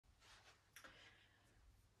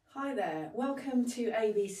Hi there, welcome to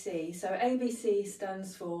ABC. So ABC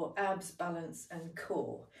stands for abs, balance and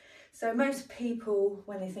core. So most people,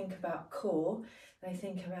 when they think about core, they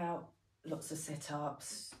think about lots of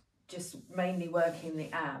sit-ups, just mainly working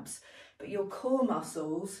the abs. But your core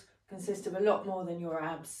muscles consist of a lot more than your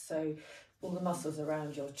abs. So all the muscles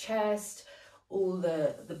around your chest, all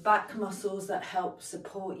the back muscles that help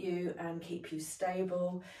support you and keep you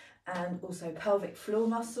stable, and also pelvic floor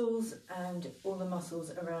muscles and all the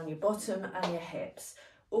muscles around your bottom and your hips,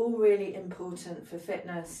 all really important for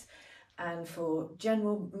fitness and for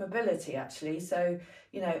general mobility actually. So,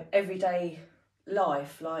 you know, everyday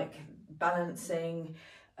life, like balancing,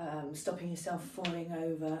 stopping yourself falling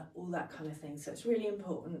over, all that kind of thing. So it's really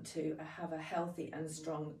important to have a healthy and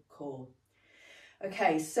strong core.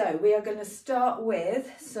 Okay, so we are going to start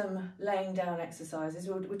with some laying down exercises.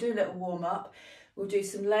 We'll do a little warm up. We'll do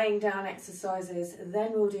some laying down exercises,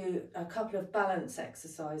 then we'll do a couple of balance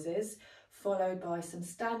exercises, followed by some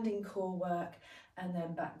standing core work, and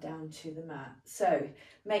then back down to the mat. So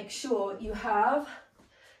make sure you have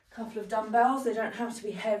a couple of dumbbells. They don't have to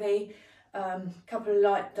be heavy. A couple of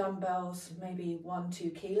light dumbbells, maybe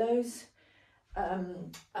 1-2 kilos,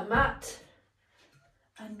 a mat,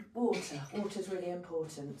 and water. Water's really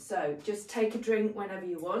important. So just take a drink whenever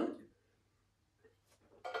you want.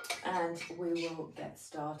 And we will get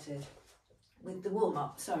started with the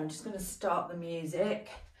warm-up. So I'm just going to start the music.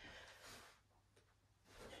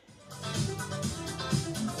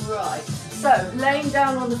 Right, so laying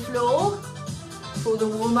down on the floor for the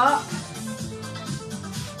warm-up.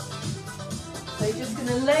 So you're just going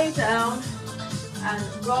to lay down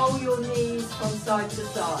and roll your knees from side to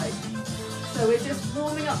side. So we're just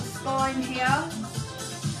warming up the spine here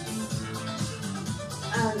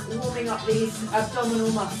and warming up these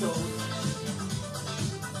abdominal muscles.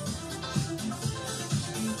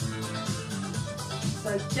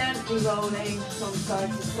 So gently rolling from side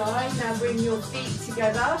to side. Now bring your feet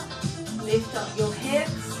together, lift up your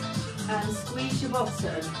hips and squeeze your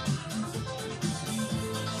bottom.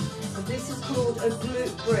 So this is called a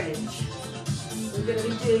glute bridge. We're going to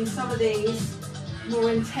be doing some of these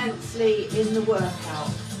more intensely in the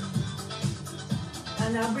workout.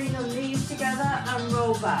 And now bring your knees together and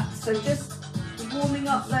roll back. So just warming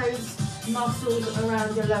up those muscles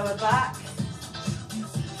around your lower back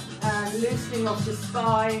and loosening off the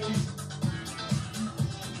spine.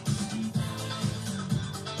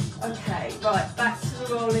 Okay, right, back to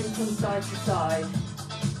the rolling from side to side.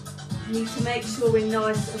 You need to make sure we're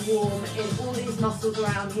nice and warm in all these muscles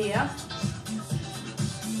around here.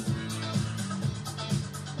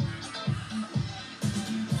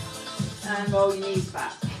 And roll your knees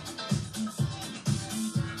back.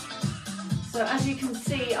 So as you can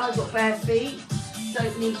see, I've got bare feet.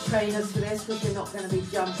 Don't need trainers for this because you're not going to be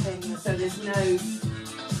jumping, so there's no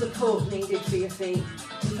support needed for your feet.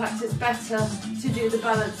 In fact, it's better to do the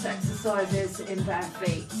balance exercises in bare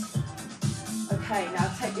feet. Okay, now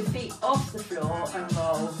take your feet off the floor and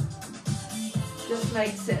roll. Just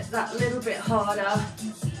makes it that little bit harder.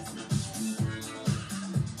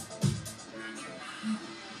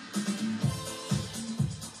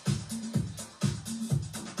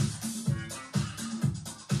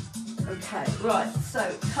 Okay, right,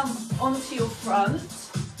 so come onto your front,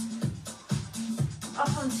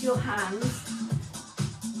 up onto your hands,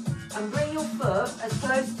 and bring your foot as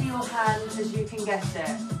close to your hand as you can get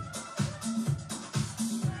it.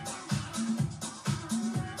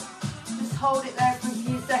 Just hold it there for a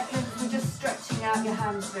few seconds. We're just stretching out your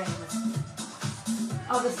hamstrings.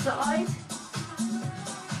 Other side.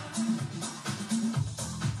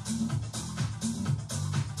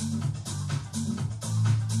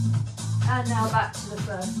 And now back to the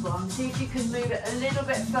first one. See if you can move it a little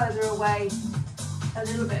bit further away, a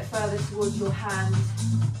little bit further towards your hand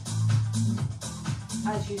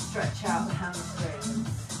as you stretch out the hamstrings.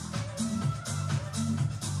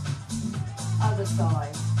 Other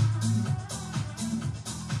side.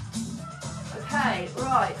 Okay,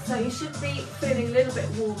 right, so you should be feeling a little bit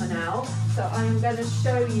warmer now. So I'm going to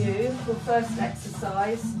show you the first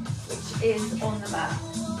exercise, which is on the mat.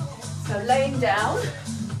 So laying down.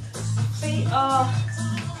 Feet are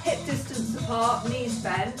hip distance apart, knees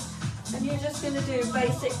bent, and you're just going to do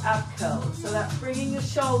basic ab curls. So that's bringing your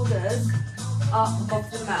shoulders up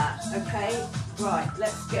off the mat, okay? Right,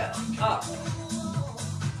 let's go, up.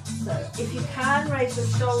 So if you can, raise your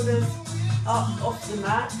shoulders up off the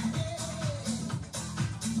mat.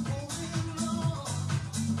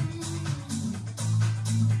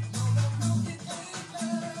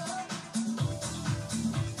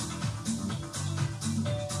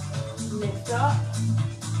 Lift up.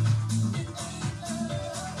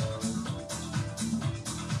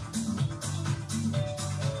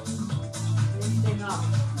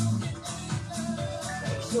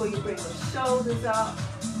 sure you bring the shoulders up.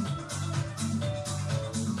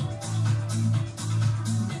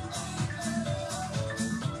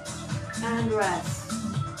 And rest.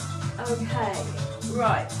 Okay,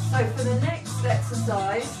 right, so for the next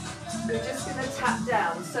exercise, we're just going to tap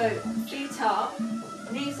down. So feet up,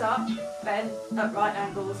 knees up, bent at right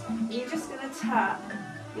angles. And you're just going to tap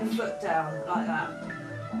your foot down like that.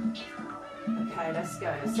 Okay, let's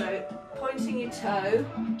go. So pointing your toe.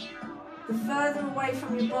 The further away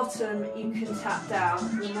from your bottom you can tap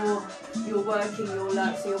down, the more you're working your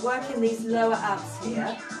low. So you're working these lower abs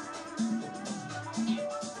here.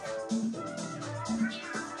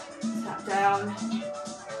 Tap down.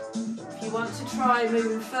 If you want to try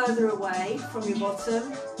moving further away from your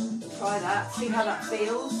bottom, try that. See how that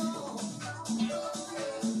feels.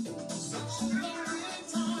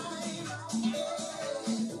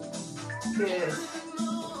 Good.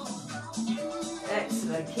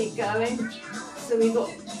 Excellent, keep going. So we've got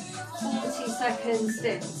 40-second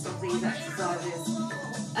stints of these exercises.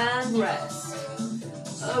 And rest.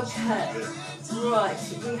 Okay, right,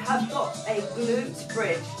 we have got a glute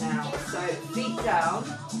bridge now. So feet down,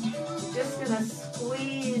 you're just going to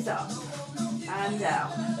squeeze up and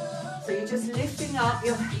down. So you're just lifting up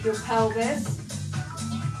your pelvis,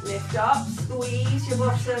 lift up, squeeze your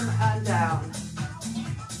bottom and down.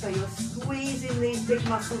 So you're squeezing these big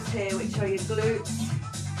muscles here, which are your glutes.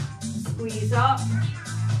 Squeeze up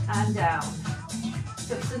and down.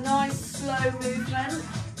 So it's a nice slow movement.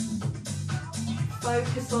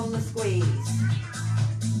 Focus on the squeeze.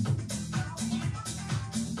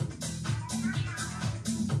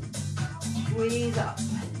 Squeeze up.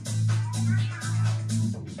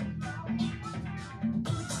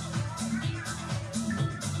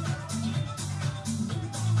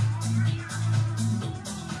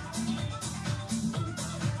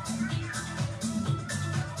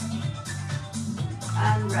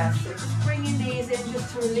 And rest. So just bring your knees in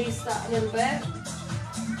just to release that a little bit.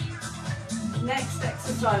 Next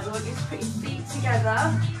exercise, I want you to put your feet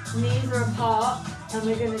together, knees are apart, and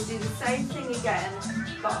we're going to do the same thing again,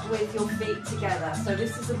 but with your feet together. So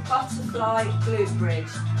this is a butterfly glute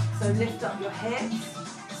bridge. So lift up your hips,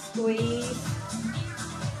 squeeze,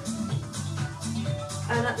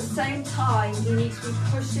 and at the same time, you need to be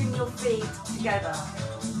pushing your feet together.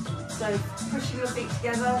 So pushing your feet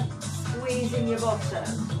together, squeezing your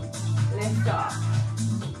bottom, lift up.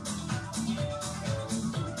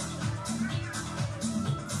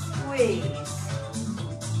 Squeeze.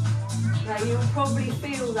 Now you'll probably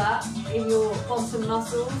feel that in your bottom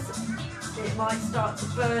muscles. It might start to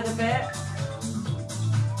burn a bit.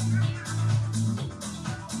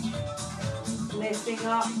 Lifting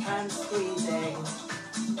up and squeezing.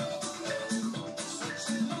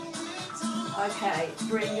 Okay,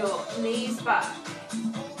 bring your knees back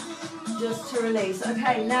just to release.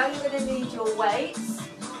 Okay, now you're going to need your weights.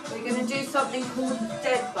 We're going to do something called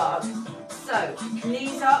dead bug. So,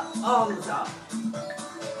 knees up, arms up.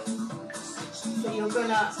 So you're going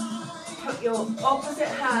to put your opposite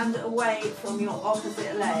hand away from your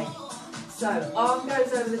opposite leg. So, arm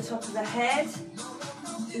goes over the top of the head,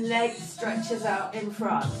 leg stretches out in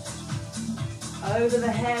front. Over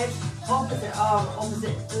the head, opposite arm,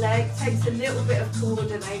 opposite leg. Takes a little bit of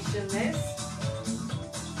coordination, this.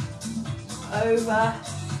 Over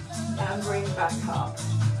and bring back up.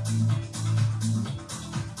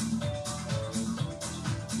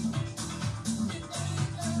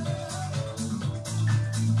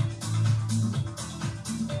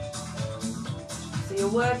 So you're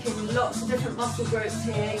working lots of different muscle groups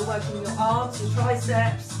here. You're working your arms, your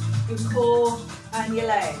triceps, your core and your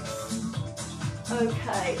legs.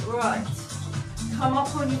 Okay, right. Come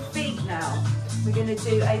up on your feet now. We're going to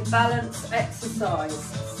do a balance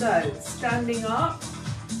exercise. So, standing up,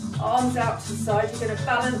 arms out to the side. You're going to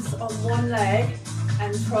balance on one leg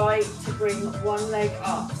and try to bring one leg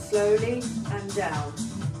up slowly and down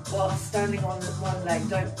while standing on one leg.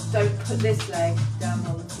 Don't put this leg down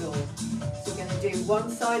on the floor. So we're going to do one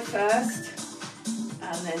side first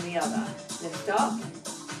and then the other. Lift up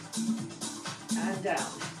and down.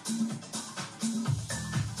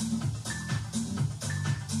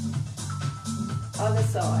 Other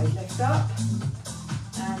side, lift up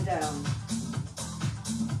and down.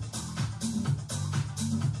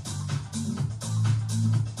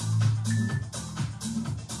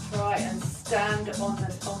 Try and stand on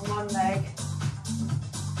one leg.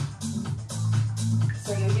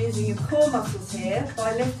 So you're using your core muscles here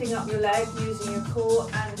by lifting up your leg, using your core,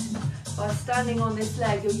 and by standing on this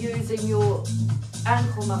leg, you're using your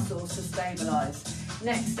ankle muscles to stabilise.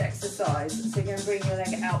 Next exercise, so you're going to bring your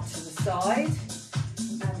leg out to the side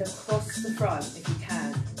and across the front if you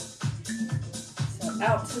can. So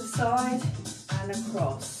out to the side and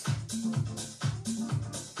across.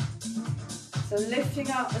 So lifting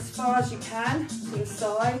up as far as you can to the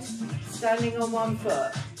side, standing on one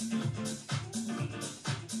foot.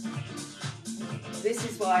 This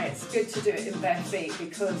is why it's good to do it in bare feet,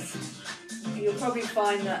 because you'll probably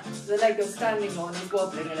find that the leg you're standing on is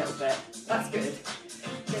wobbling a little bit. That's good.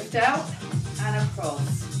 Lift out and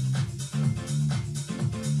across.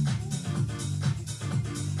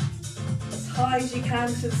 As high as you can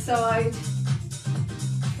to the side.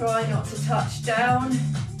 Try not to touch down.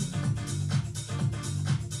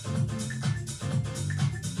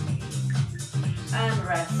 And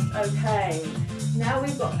rest. Okay, now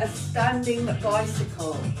we've got a standing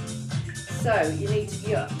bicycle. So you need to,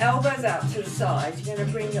 your elbows out to the side. You're going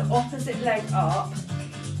to bring your opposite leg up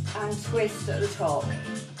and twist at the top.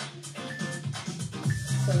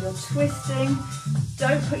 So you're twisting.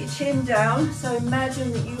 Don't put your chin down. So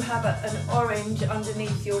imagine that you have an orange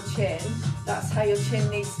underneath your chin. That's how your chin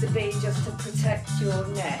needs to be, just to protect your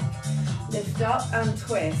neck. Lift up and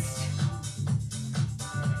twist.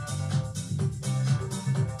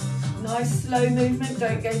 Nice slow movement,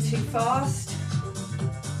 don't go too fast.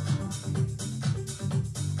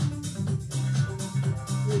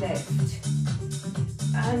 Lift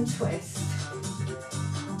and twist.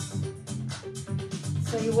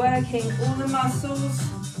 So you're working all the muscles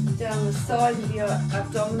down the side of your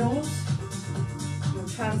abdominals, your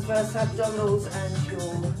transverse abdominals and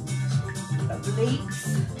your obliques.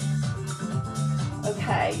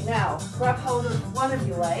 Okay, now grab hold of one of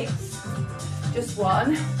your weights, just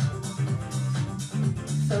one.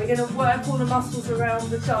 So we're going to work all the muscles around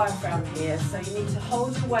the diaphragm here. So you need to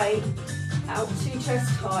hold your weight out to chest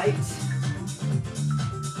height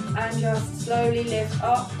and just slowly lift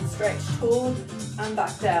up, stretch tall and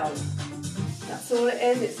back down. That's all it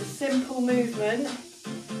is. It's a simple movement,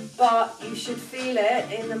 but you should feel it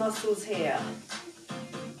in the muscles here.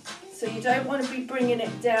 So you don't want to be bringing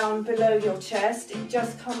it down below your chest. It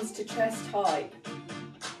just comes to chest height.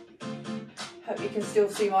 Hope you can still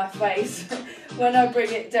see my face. When I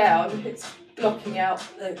bring it down, it's blocking out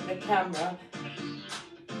the camera.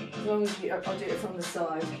 As long as I'll do it from the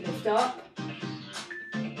side. Lift up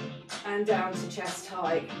and down to chest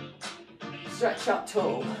height. Stretch up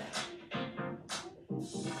tall.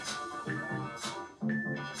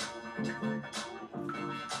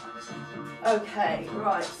 Okay,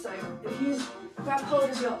 right, so if you grab hold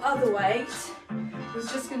of your other weight, we're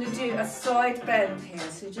just going to do a side bend here.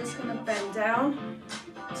 So you're just going to bend down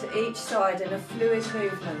to each side in a fluid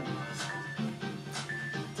movement.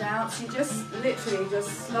 Down, so you're just literally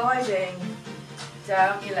just sliding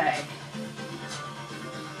down your leg.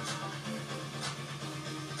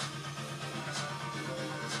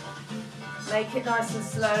 Make it nice and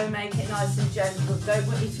slow, make it nice and gentle. Don't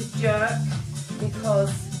want you to jerk,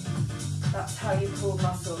 because that's how you pull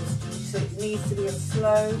muscles. So it needs to be a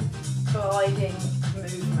slow, gliding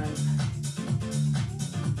movement.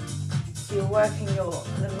 So you're working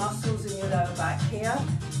the muscles in your lower back here,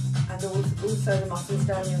 and also the muscles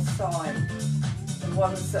down your side, the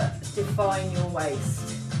ones that define your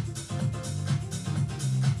waist.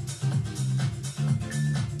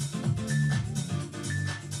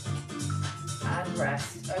 And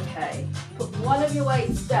rest. Okay, put one of your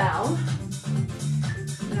weights down.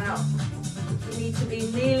 Now you need to be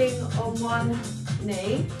kneeling on one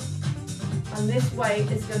knee, and this weight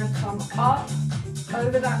is going to come up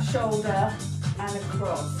over that shoulder and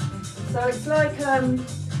across. So it's like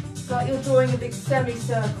you're drawing a big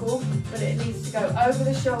semicircle, but it needs to go over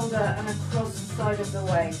the shoulder and across the side of the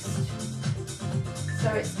waist.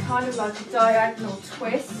 So it's kind of like a diagonal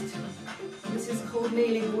twist. This is called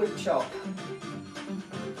kneeling wood chop.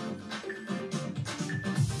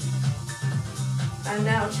 And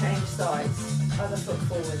now change sides, other foot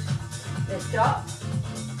forward. Lift up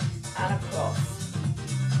and across.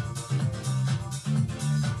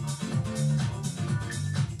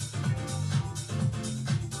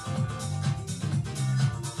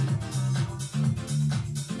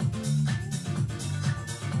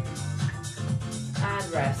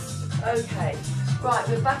 And rest. Okay, right,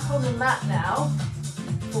 we're back on the mat now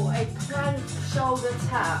for a plank shoulder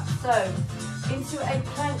tap. So into a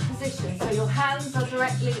plank position, so your hands are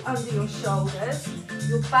directly under your shoulders,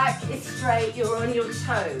 your back is straight, you're on your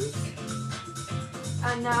toes.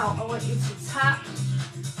 And now I want you to tap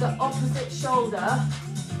the opposite shoulder.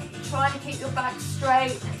 Try and keep your back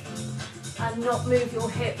straight and not move your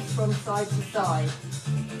hips from side to side.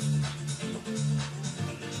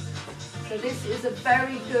 So this is a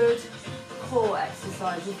very good core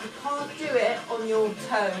exercise. If you can't do it on your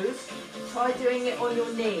toes, try doing it on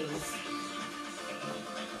your knees.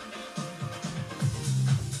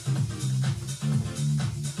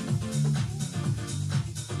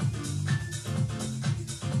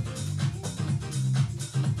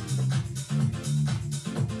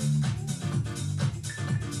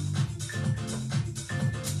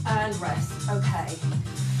 and rest. Okay.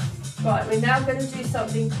 Right, we're now going to do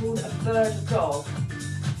something called a bird dog.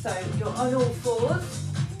 So you're on all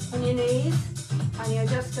fours, on your knees, and you're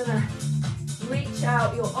just going to reach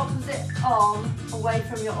out your opposite arm away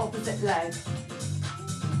from your opposite leg.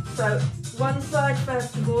 So one side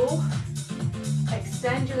first of all,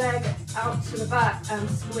 extend your leg out to the back and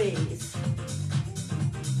squeeze.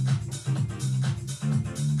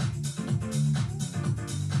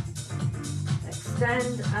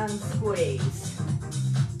 Extend and squeeze.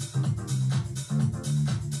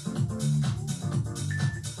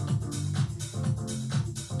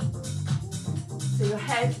 So your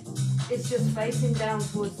head is just facing down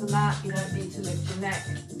towards the mat, you don't need to lift your neck.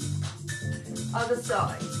 Other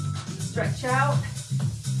side, stretch out,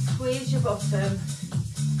 squeeze your bottom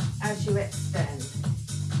as you extend.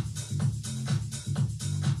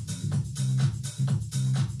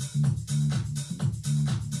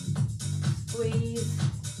 Squeeze.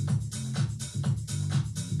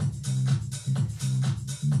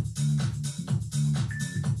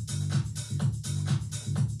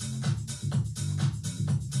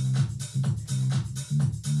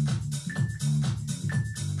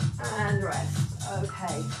 And rest.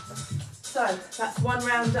 Okay, so that's one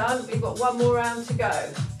round done. We've got one more round to go.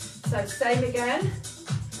 So same again,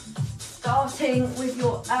 starting with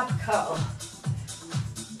your ab curl.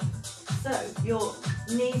 So your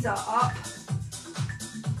knees are up,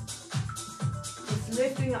 just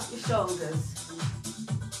lifting up your shoulders.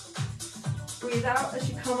 Breathe out as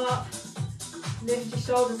you come up, lift your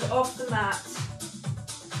shoulders off the mat,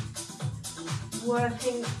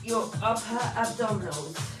 working your upper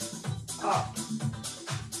abdominals up.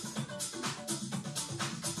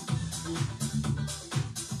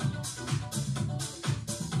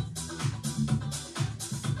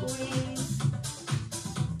 Squeeze.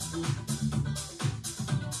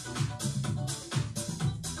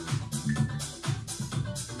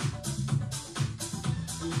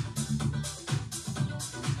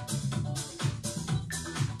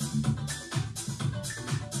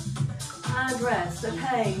 And rest.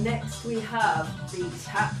 Okay, next we have the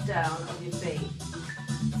tap down of your feet.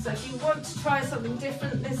 So if you want to try something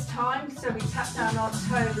different this time, so we tapped down our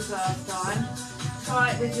toes last time,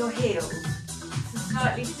 try it with your heels. It's a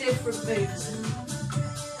slightly different movement.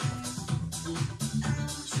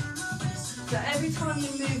 So every time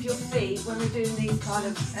you move your feet when we're doing these kind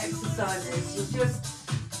of exercises, you're just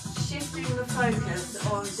shifting the focus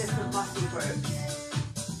on different muscle groups.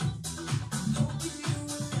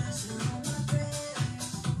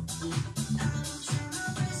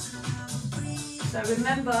 So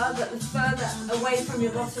remember that the further away from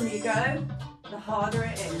your bottom you go, the harder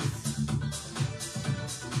it is.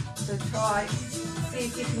 So try, see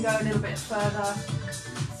if you can go a little bit further,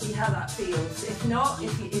 see how that feels. If not,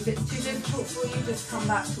 if it's too difficult for you, just come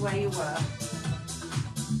back to where you were.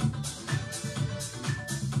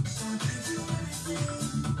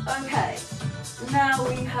 Okay, now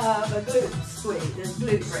we have a glute squeeze, a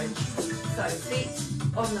glute bridge. So feet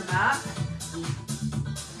on the mat.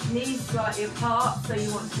 Knees slightly apart, so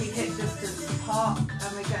you want to be hip distance apart,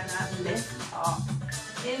 and we're going to lift up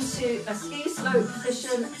into a ski slope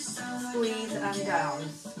position, squeeze and down,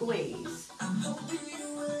 squeeze.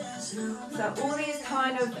 So all these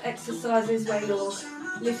kind of exercises where you're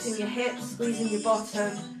lifting your hips, squeezing your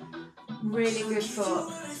bottom, really good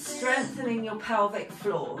for strengthening your pelvic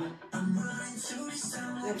floor.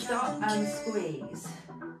 Lift up and squeeze.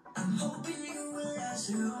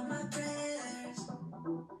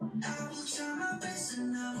 I will try my best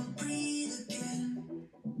and I will breathe again.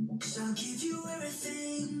 I'll give you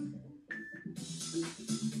everything.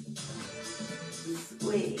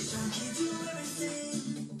 Squeeze. I'll give you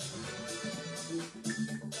everything.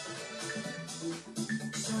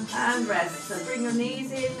 And rest. So bring your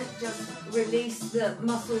knees in, just release the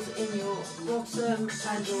muscles in your bottom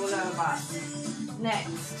and your lower back.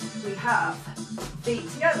 Next, we have feet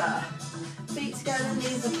together. Feet together,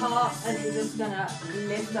 knees apart, and you're just going to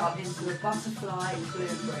lift up into a butterfly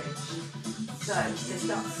glute bridge. So lift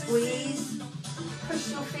up, squeeze, push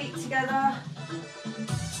your feet together.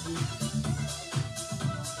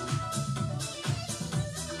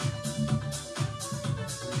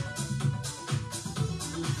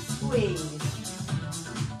 Squeeze.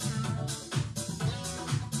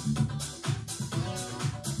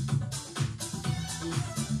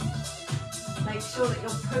 Make sure that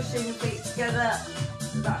you're pushing your feet together.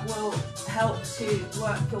 That will help to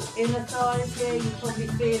work your inner thighs here. You probably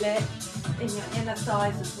feel it in your inner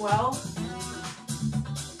thighs as well.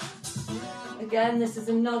 Again, this is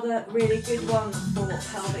another really good one for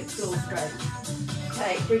pelvic floor strength.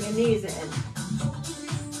 Okay, bring your knees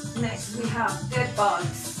in. Next we have dead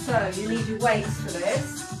bugs. So you need your weights for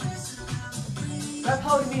this. Grab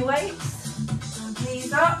hold of your weights,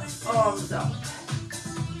 knees up, arms up.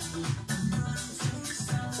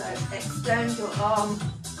 So extend your arm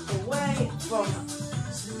away from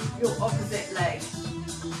your opposite leg.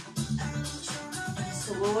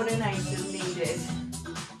 Coordination needed.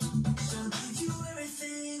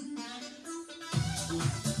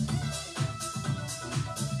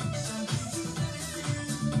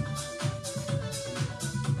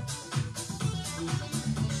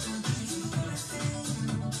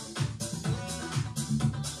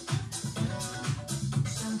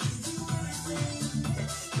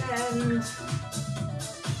 Extend.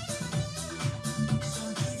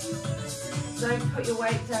 Don't put your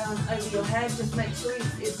weight down over your head, just make sure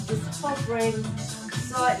it's just hovering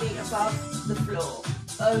slightly above the floor.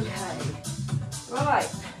 Okay, right,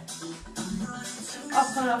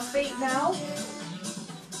 up on our feet now.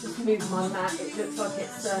 Just move my mat, it looks like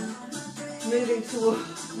it's moving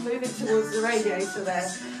towards the radiator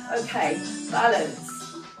there. Okay, balance,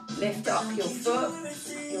 lift up your foot,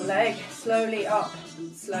 your leg, slowly up,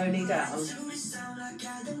 slowly down.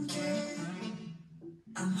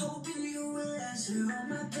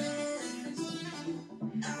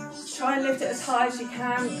 Try and lift it as high as you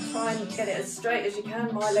can, try and get it as straight as you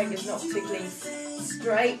can. My leg is not particularly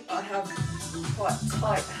straight, I have quite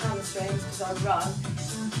tight hamstrings because I run.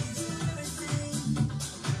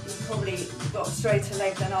 You've probably got a straighter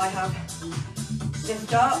leg than I have.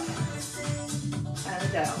 Lift up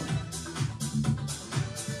and down.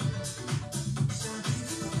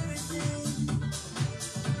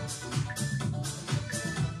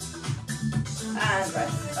 And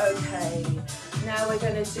rest. Okay, now we're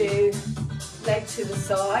going to do leg to the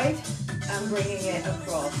side and bringing it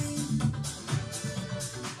across.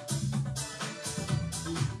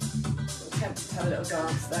 Attempt to have a little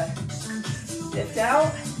dance there. Lift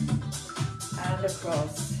out and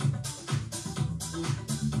across.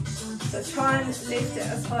 So try and lift it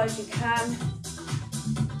as high as you can.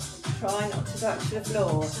 Try not to touch the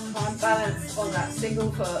floor. Try and balance on that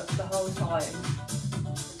single foot the whole time.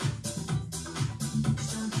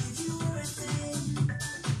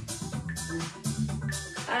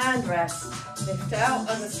 And rest. Lift out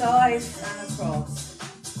on the side and across.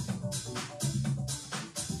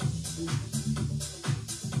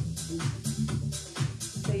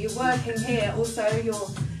 So you're working here also your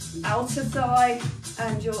outer thigh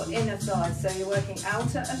and your inner thigh. So you're working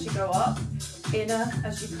outer as you go up, inner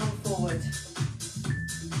as you come forward.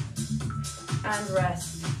 And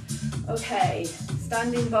rest. Okay,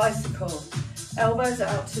 standing bicycle. Elbows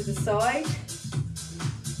out to the side.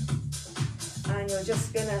 And you're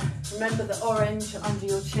just going to remember the orange under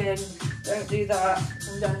your chin. Don't do that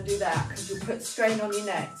and don't do that because you put strain on your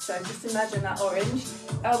neck. So just imagine that orange.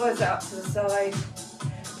 Elbows out to the side.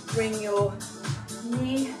 Bring your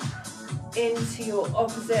knee into your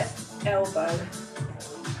opposite elbow.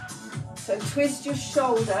 So twist your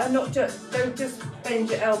shoulder, don't just bend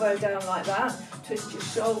your elbow down like that. Twist your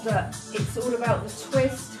shoulder. It's all about the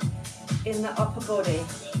twist in the upper body.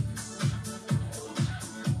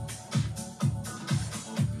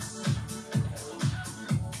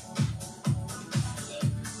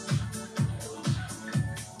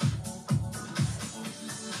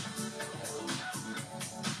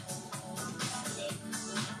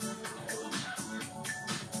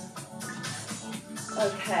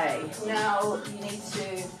 Okay, now you need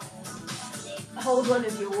to hold one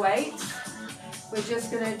of your weights. We're just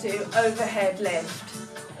going to do overhead lift.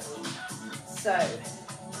 So,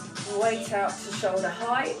 weight out to shoulder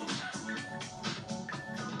height.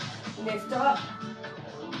 Lift up,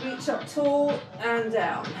 reach up tall and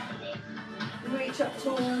down. Reach up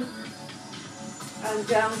tall and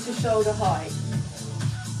down to shoulder height.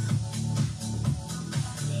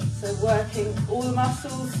 So working all the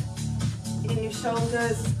muscles in your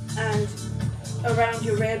shoulders and around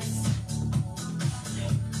your ribs.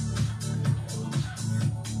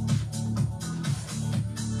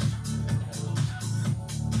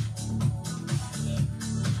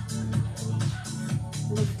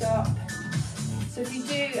 Lift up. So if you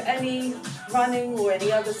do any running or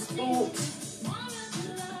any other sport,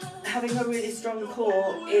 having a really strong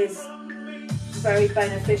core is very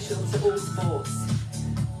beneficial to all sports.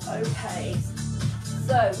 Okay.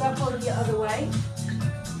 So grab hold of your other way.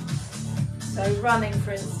 So running,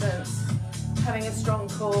 for instance, having a strong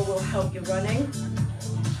core will help your running.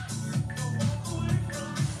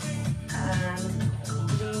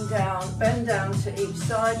 And lean down, bend down to each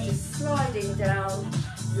side, just sliding down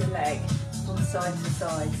your leg from side to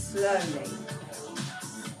side, slowly.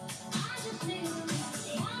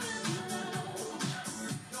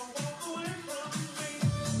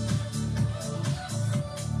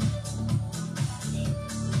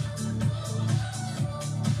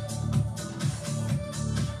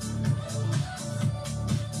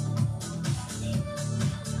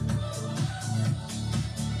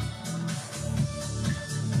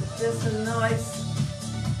 just a nice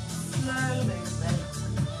slow movement.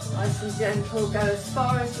 Nice and gentle, go as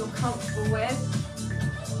far as you're comfortable with.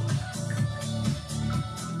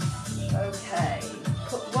 Okay,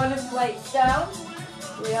 put one of the weights down.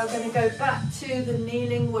 We are going to go back to the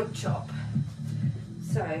kneeling wood chop.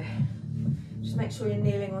 So, just make sure you're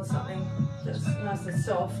kneeling on something that's nice and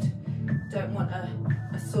soft. Don't want a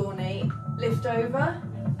sore knee. Lift over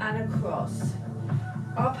and across.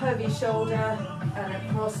 Up over your shoulder and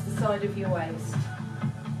across the side of your waist.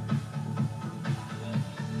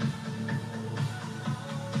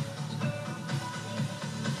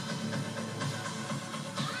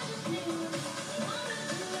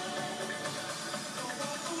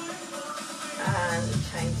 And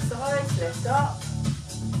change sides, lift up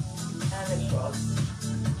and across.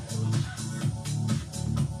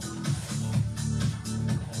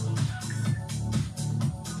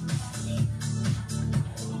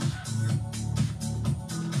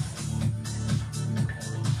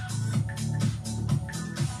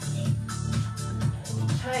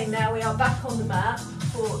 Okay, now we are back on the mat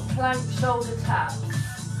for plank shoulder taps.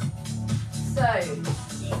 So,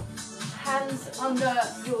 hands under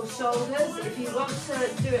your shoulders. If you want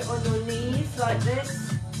to do it on your knees like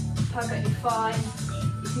this, perfectly fine.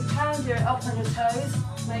 If you can do it up on your toes,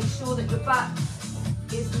 make sure that your back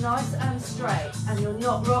is nice and straight and you're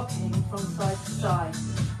not rocking from side to side.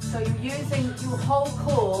 So you're using your whole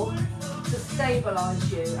core to stabilise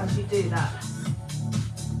you as you do that.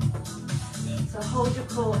 So hold your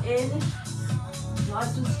core in,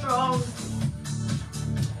 nice and strong.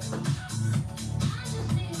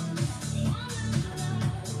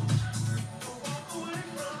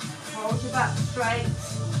 Hold your back straight.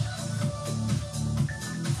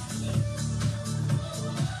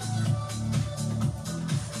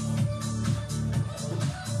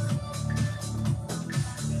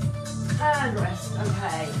 And rest,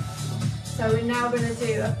 okay. So we're now going to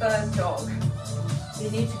do a bird dog. You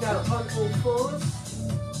need to go on all fours.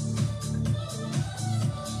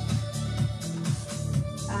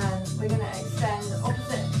 And we're going to extend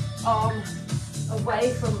opposite arm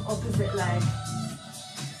away from opposite leg.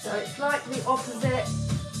 So it's like the opposite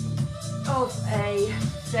of a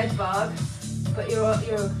dead bug, but you're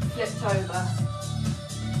flipped over.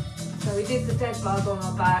 So we did the dead bug on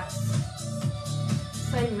our backs.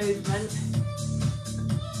 Same movement.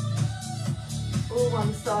 All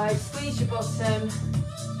one side, squeeze your bottom.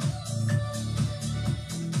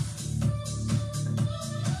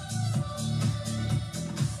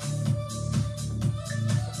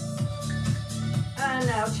 And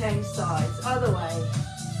now change sides, other way.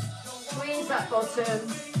 Squeeze that bottom.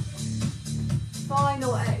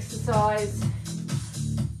 Final exercise.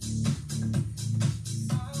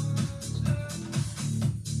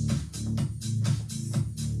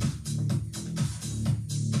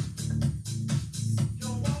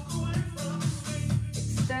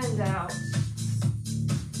 Extend out.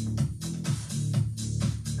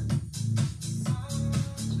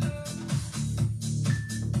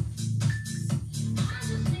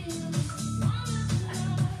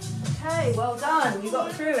 Okay, well done, you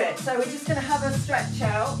got through it. So we're just going to have a stretch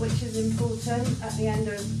out, which is important at the end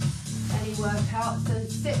of any workout. So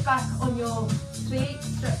sit back on your feet,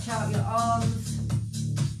 stretch out your arms.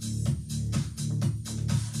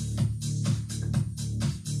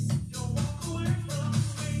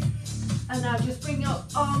 And now just bring your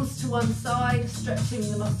arms to one side, stretching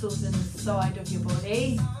the muscles in the side of your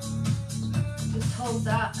body. Just hold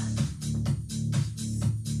that.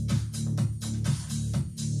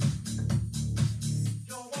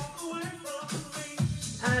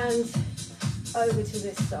 And over to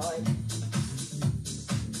this side.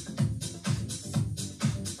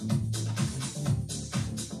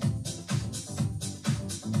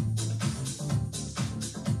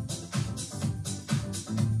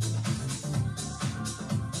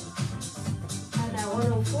 And now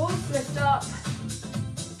on all fours, lift up,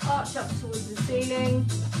 arch up towards the ceiling.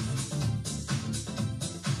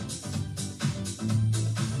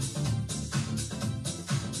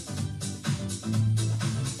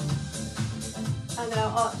 And now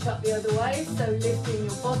arch up the other way, so lifting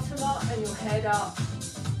your bottom up and your head up.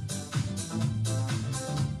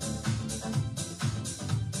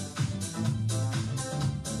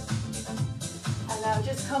 And now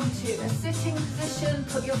just come to a sitting position,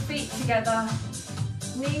 put your feet together,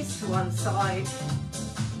 knees to one side,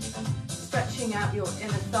 stretching out your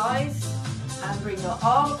inner thighs, and bring your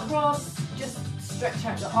arm across, just stretch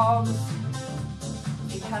out your arms.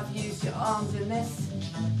 You have used your arms in this.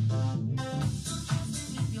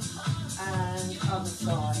 And other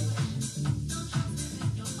side.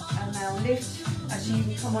 And now lift as You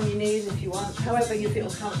can come on your knees if you want, however you feel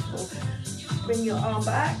comfortable. Bring your arm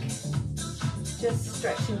back, just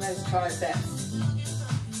stretching those triceps.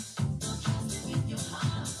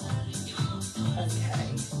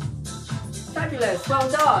 Okay, fabulous, well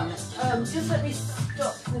done. Just let me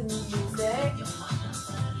stop the music.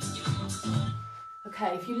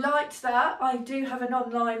 Okay, if you liked that, I do have an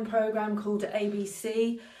online program called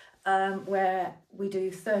ABC where we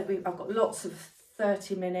do I've got lots of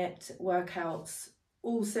 30-minute workouts,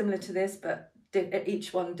 all similar to this, but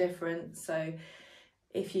each one different. So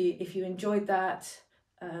if you enjoyed that,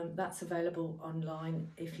 that's available online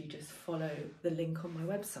if you just follow the link on my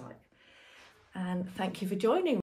website. And thank you for joining.